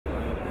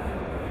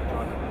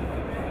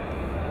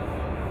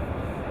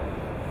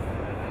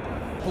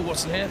Paul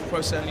Watson here,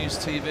 ProSound News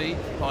TV,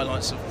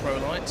 highlights of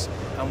ProLights,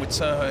 and with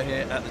Terho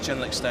here at the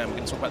Genelec stand. We're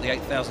going to talk about the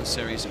 8000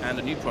 series and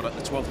a new product,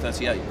 the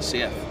 1238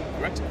 CF,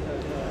 correct?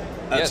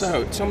 Yes.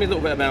 Terho, tell me a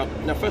little bit about,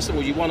 now first of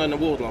all, you won an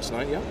award last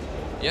night, yeah?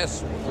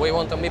 Yes, we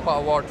won the MIPA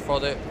award for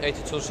the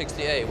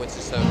 8260A, which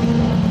is a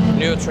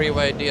new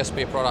three-way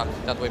DSP product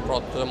that we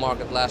brought to the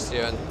market last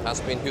year and has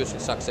been hugely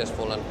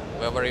successful, and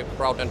we're very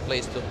proud and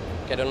pleased to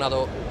get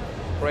another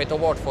great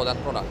award for that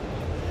product.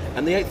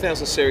 And the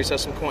 8000 series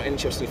has some quite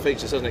interesting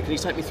features, doesn't it? Can you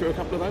take me through a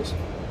couple of those?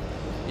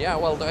 Yeah,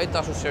 well, the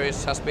 8000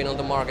 series has been on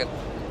the market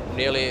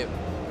nearly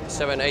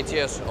 7-8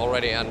 years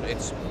already, and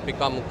it's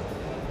become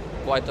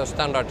quite a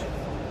standard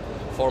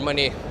for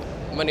many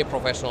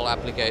professional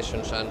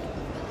applications, and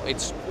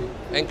its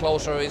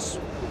enclosure is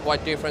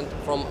quite different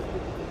from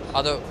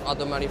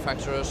other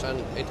manufacturers,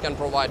 and it can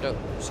provide a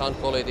sound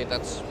quality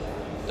that's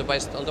the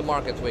best on the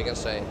market, we can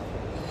say.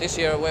 This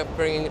year we're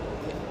bringing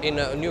in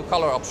a new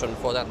color option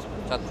for that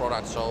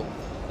product, so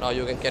now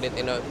you can get it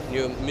in a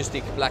new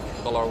mystic black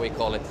color, we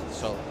call it,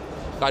 so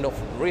kind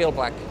of real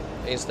black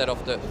instead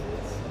of the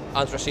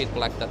anthracite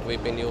black that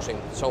we've been using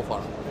so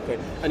far. Okay,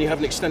 and you have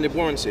an extended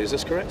warranty, is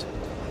this correct?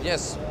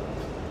 Yes.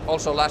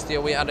 Also last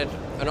year we added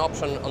an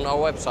option on our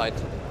website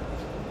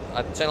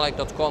at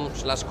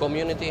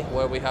genelec.com/community,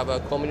 where we have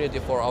a community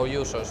for our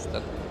users,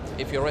 that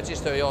if you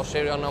register your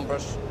serial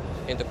numbers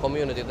in the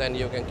community, then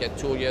you can get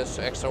 2 years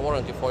extra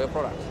warranty for your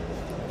product.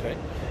 Okay.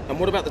 And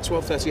what about the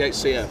 1238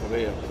 CF over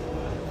here?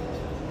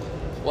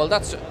 Well,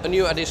 that's a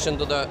new addition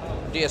to the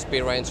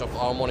DSP range of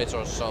our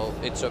monitors. So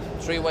it's a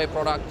three-way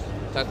product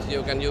that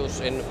you can use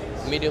in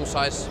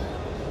medium-size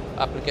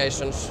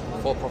applications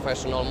for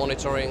professional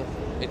monitoring.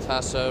 It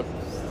has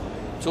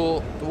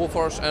two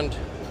woofers and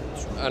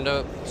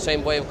the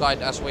same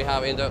waveguide as we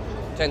have in the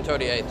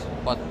 1038,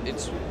 but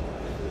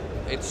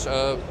it's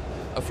a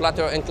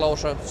flatter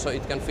enclosure, so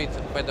it can fit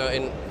better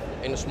in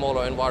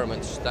smaller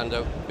environments than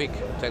the big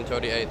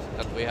 1038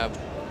 that we have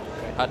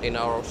had in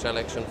our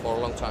selection for a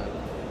long time.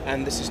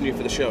 And this is new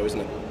for the show,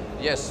 isn't it?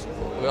 Yes,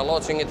 we are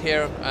launching it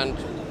here and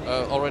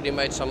already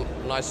made some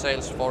nice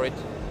sales for it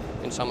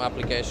in some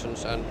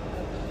applications, and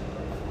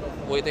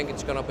we think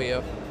it's going to be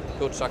a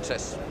good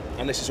success.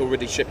 And this is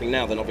already shipping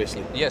now then,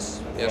 obviously?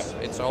 Yes, yes,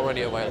 yeah. It's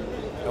already available.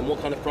 And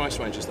what kind of price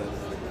range is that?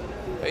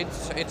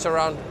 It's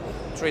around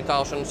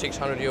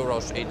 3,600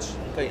 euros each.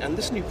 Okay, and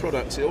this new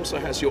product, it also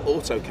has your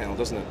auto cal,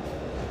 doesn't it?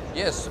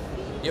 Yes,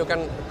 you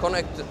can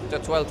connect the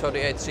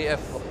 1238 CF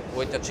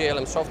with the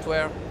GLM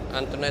software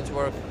and the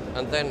network,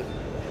 and then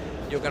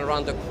you can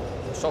run the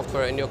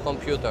software in your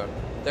computer.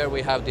 There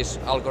we have this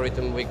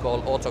algorithm we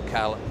call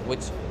AutoCal,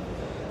 which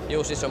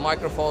uses a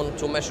microphone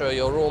to measure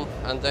your room,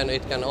 and then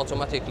it can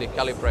automatically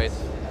calibrate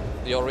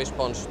your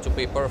response to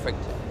be perfect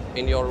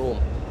in your room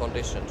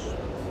conditions.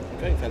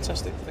 Okay,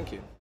 fantastic. Thank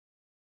you.